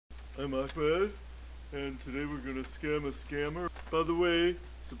I'm Achmed, and today we're going to scam a scammer. By the way,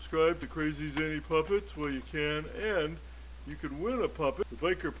 subscribe to Crazy Zany Puppets while you can, and you can win a puppet, the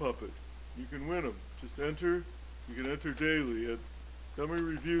biker puppet. You can win them. Just enter. You can enter daily at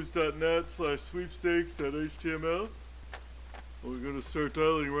dummyreviews.net/sweepstakes.html. We're going to start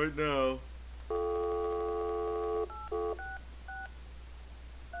dialing right now.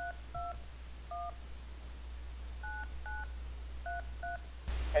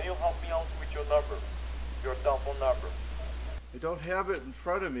 Can you help me out with your number? Your cell phone number? I don't have it in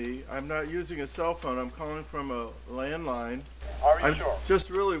front of me. I'm not using a cell phone. I'm calling from a landline. Are you I'm sure? just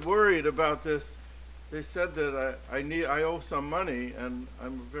really worried about this. They said that I owe some money, and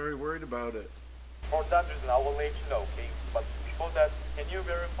I'm very worried about it. For that reason, I will let you know, okay? But before that, can you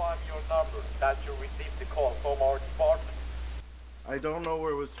verify your number that you received the call from our department? I don't know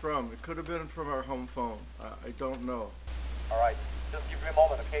where it was from. It could have been from our home phone. I don't know. All right, just give me a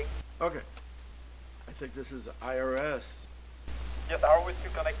moment, okay? Okay. I think this is IRS. Yes, are we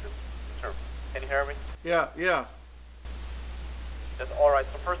still connected, sir? Can you hear me? Yeah. Yes, all right.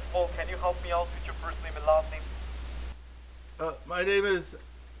 So first of all, can you help me out with your first name and last name? My name is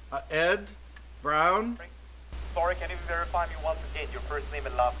Ed Brown. Sorry, can you verify me once again your first name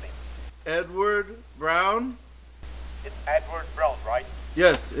and last name? Edward Brown? It's Edward Brown, right?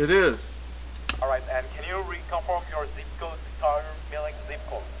 Yes, it is. All right, and can you reconfirm your zip code, entire mailing zip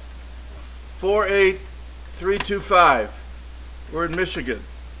code? 48325. We're in Michigan.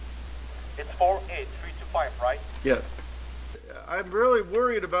 It's 48325, right? Yes. I'm really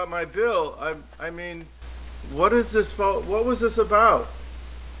worried about my bill. I mean, what is this? What was this about?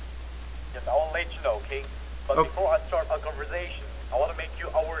 Yes, I will let you know, okay? But Okay. before I start a conversation, I want to make you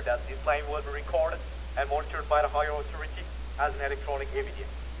aware that this line will be recorded and monitored by the higher authority as an electronic evidence.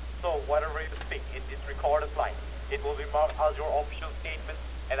 So whatever you speak in this recorded line, it will be marked as your official statement,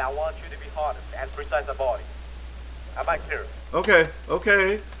 and I want you to be honest and precise about it. Am I clear? Okay.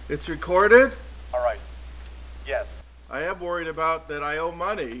 It's recorded. All right. Yes. I am worried about that I owe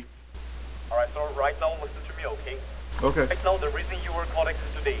money. All right, so right now listen to me, okay? Okay. Right now, the reason you were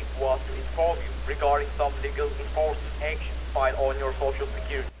connected today was to inform you regarding some legal enforcement action filed on your social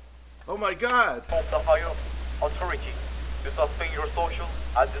security. Oh my God. From the higher authority to suspend your social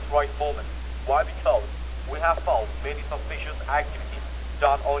at this right moment. Why? Because we have found many suspicious activities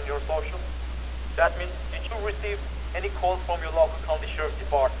done on your social. That means, did you receive any calls from your local county sheriff's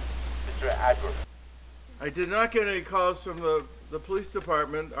department, Mr. Edward? I did not get any calls from the police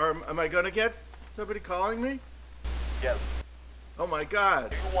department. Am I going to get somebody calling me? Yes. Oh my God.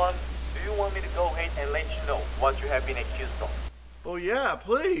 Do you want me to go ahead and let you know what you have been accused of? Oh yeah,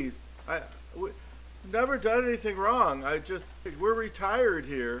 please. We've never done anything wrong. We're retired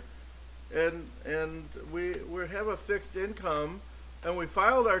here, and we have a fixed income, and we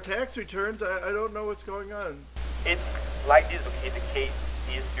filed our tax returns. I don't know what's going on. It's like this, okay? The case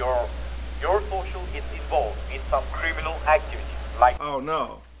is your social is involved in some criminal activity, like Oh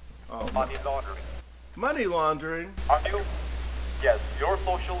no. money laundering. Money laundering? Are you? Yes, your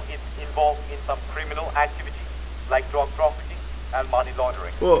social is involved in some criminal activity, like drug trafficking and money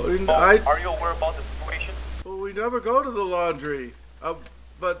laundering. Well, Are you aware about the situation? Well, we never go to the laundry.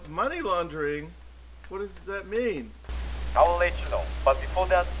 But money laundering, what does that mean? I will let you know. But before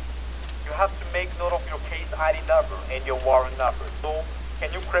that, you have to make note of your case ID number and your warrant number. So,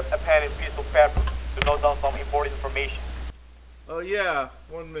 can you grab a pen and piece of paper to note down some important information? Oh yeah,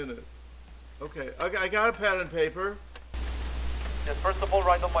 1 minute. Okay, I got a pen and paper. Yes, first of all,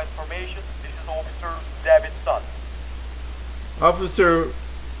 write down my information. This is Officer David's son. Officer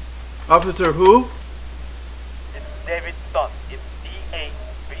who? It's David's son. It's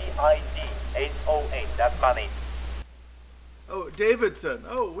D-A-V-I-D-H-O-N. That's my name. Oh, Davidson.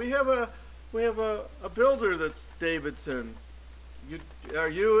 Oh, we have a builder that's Davidson. Are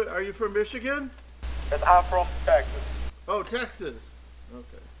you from Michigan? Yes, I'm from Texas. Oh, Texas.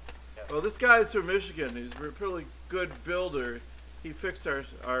 Okay. Yes. Well, this guy's from Michigan. He's a really good builder. He fixed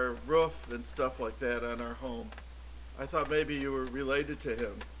our roof and stuff like that on our home. I thought maybe you were related to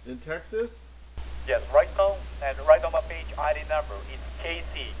him. In Texas? Yes, right now, and right on my page ID number, it's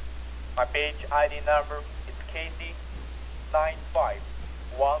KC. My page ID number is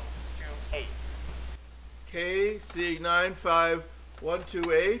KC95128.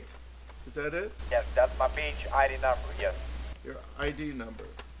 KC95128? Is that it? Yes, that's my page ID number, yes. Your ID number.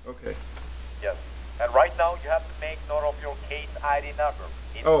 Okay. Yes. And right now, you have to make note of your case ID number.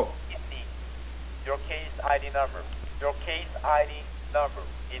 It's DC. Your case ID number. Your case ID number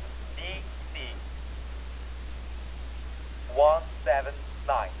is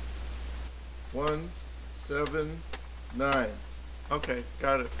DC179. 179. Okay,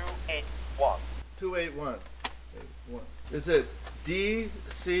 got it. 281. 281. Is it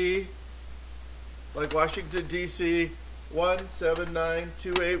DC, like Washington, D.C.,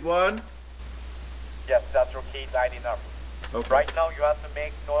 179281? Yes, that's your case ID number. Okay. Right now, you have to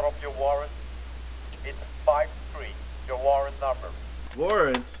make note of your warrant. It's 53, your warrant number.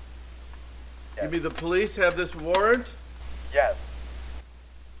 Warrant? Yes. You mean the police have this warrant? Yes.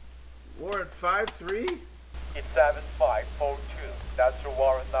 Warrant 53? It's 7542. That's your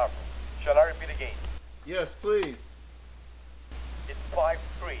warrant number. Shall I repeat again? Yes, please. It's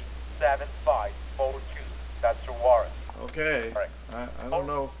 537542. That's your warrant. Okay. Correct. I don't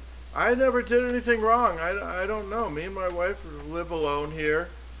know. I never did anything wrong. I don't know. Me and my wife live alone here,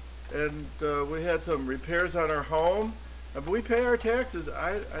 and we had some repairs on our home, but we pay our taxes.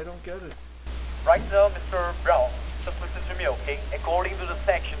 I don't get it. Right now, Mr. Brown, just listen to me, okay? According to the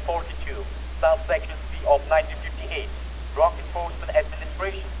Section 42, subsection C of 1958, Drug Enforcement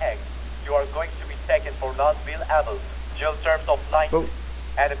Administration Act, you are going to be taken for non-bailable jail terms of 9 years,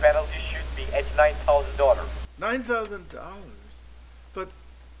 and the penalty should be at $9,000. $9,000? But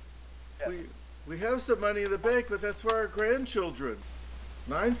Yes. we have some money in the bank, but that's for our grandchildren.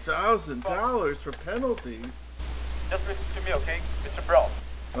 $9,000 for penalties? Just listen to me, okay, Mr. Brown?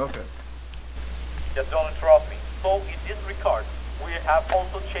 Okay. Just don't interrupt me. So in this regard, we have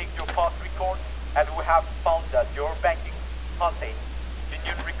also checked your past record, and we have found that your banking contains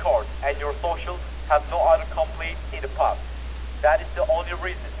genuine record, and your social has no other complaints in the past. That is the only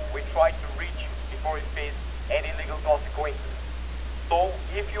reason we try to reach you before you face any legal consequences. So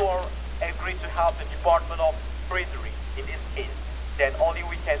if you are agreed to help the Department of Treasury in this case, then only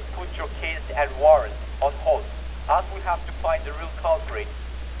we can put your case and warrant on hold, as we have to find the real culprit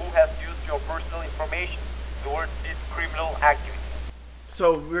who has used your personal information towards this criminal activity.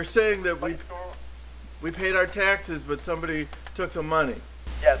 So we're saying that But we paid our taxes, but somebody took the money.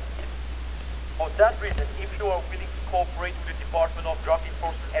 yes. For that reason, if you are willing to cooperate with the Department of Drug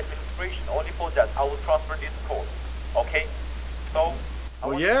Enforcement Administration, only for that, I will transfer this call. Okay? So,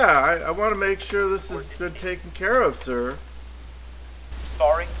 Well, yeah, I want to make sure this has been taken care of, sir.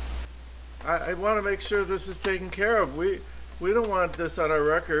 sorry. I want to make sure this is taken care of. We don't want this on our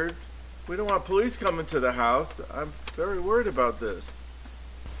record. We don't want police coming to the house. I'm very worried about this.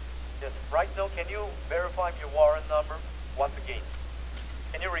 Yes. Right now, can you verify your warrant number once again?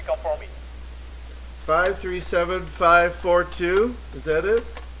 Can you reconfirm me? 537542, is that it?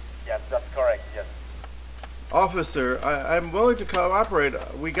 Yes, that's correct. Yes. Officer, I'm willing to cooperate.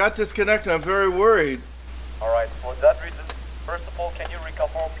 We got disconnected. I'm very worried. All right. For that reason, first of all, can you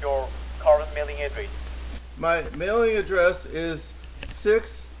reconfirm your current mailing address? My mailing address is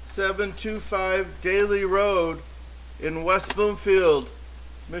 6725 Daly Road in West Bloomfield,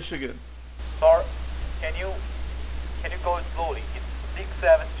 Michigan. Sir, can you go slowly? It's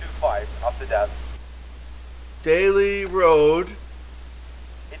 6725 after that. Daly Road.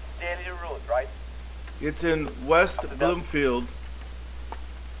 It's Daily Road, right? It's in West Bloomfield.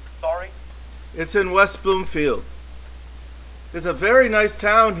 Sorry? It's in West Bloomfield. It's a very nice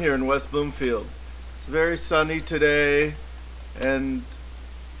town here in West Bloomfield. It's very sunny today, and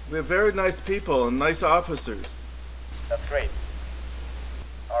we have very nice people and nice officers. That's great.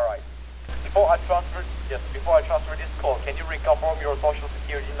 All right. Before I transfer this call, can you reconfirm your social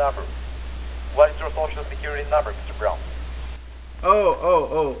security number? What is your social security number, Mr. Brown?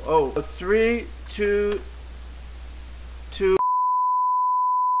 322.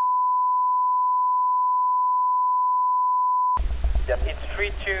 Yes, it's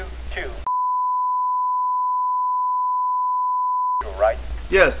 322. Right?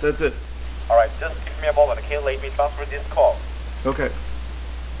 Yes, that's it. All right, just give me a moment, okay? Let me transfer this call. Okay.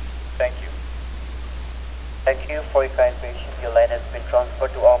 Thank you. Thank you for your kind patience. Your line has been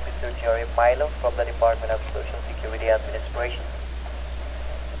transferred to Officer Jerry Milo from the Department of Social Security Administration.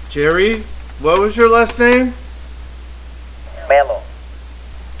 Jerry, what was your last name? Melo.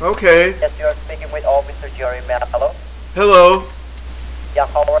 Okay. Yes, you are speaking with Officer Jerry Melo. Hello. Yeah,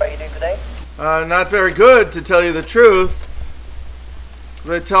 how are you doing today? Not very good, to tell you the truth.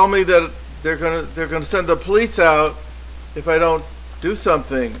 They tell me that they're gonna send the police out if I don't do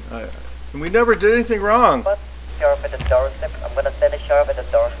something. And we never did anything wrong. But sheriff at the doorstep. I'm gonna send a sheriff at the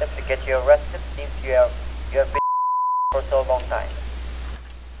doorstep to get you arrested since you have been for so long time.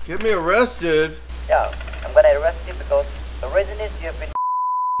 Get me arrested? Yeah, I'm gonna arrest you because the reason is you have been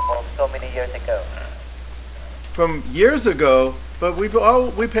for so many years ago. From years ago, but we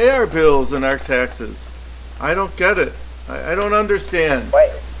pay our bills and our taxes. I don't get it. I don't understand.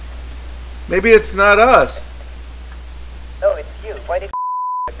 Why? Maybe it's not us. No, it's you. Why did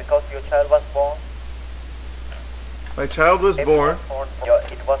because your child was born? My child was born.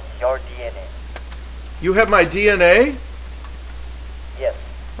 It was your DNA. You have my DNA? Yes.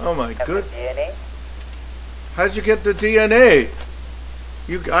 Oh my good. DNA? How did you get the DNA?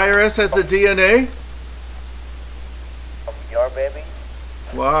 You IRS has the DNA? Of your baby?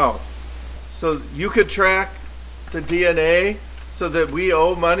 Wow. So you could track the DNA so that we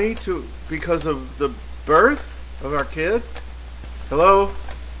owe money to because of the birth of our kid? Hello?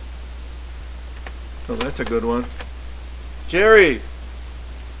 Oh, that's a good one. Jerry.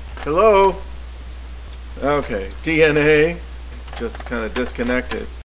 Hello? Okay, DNA. Just kind of disconnected.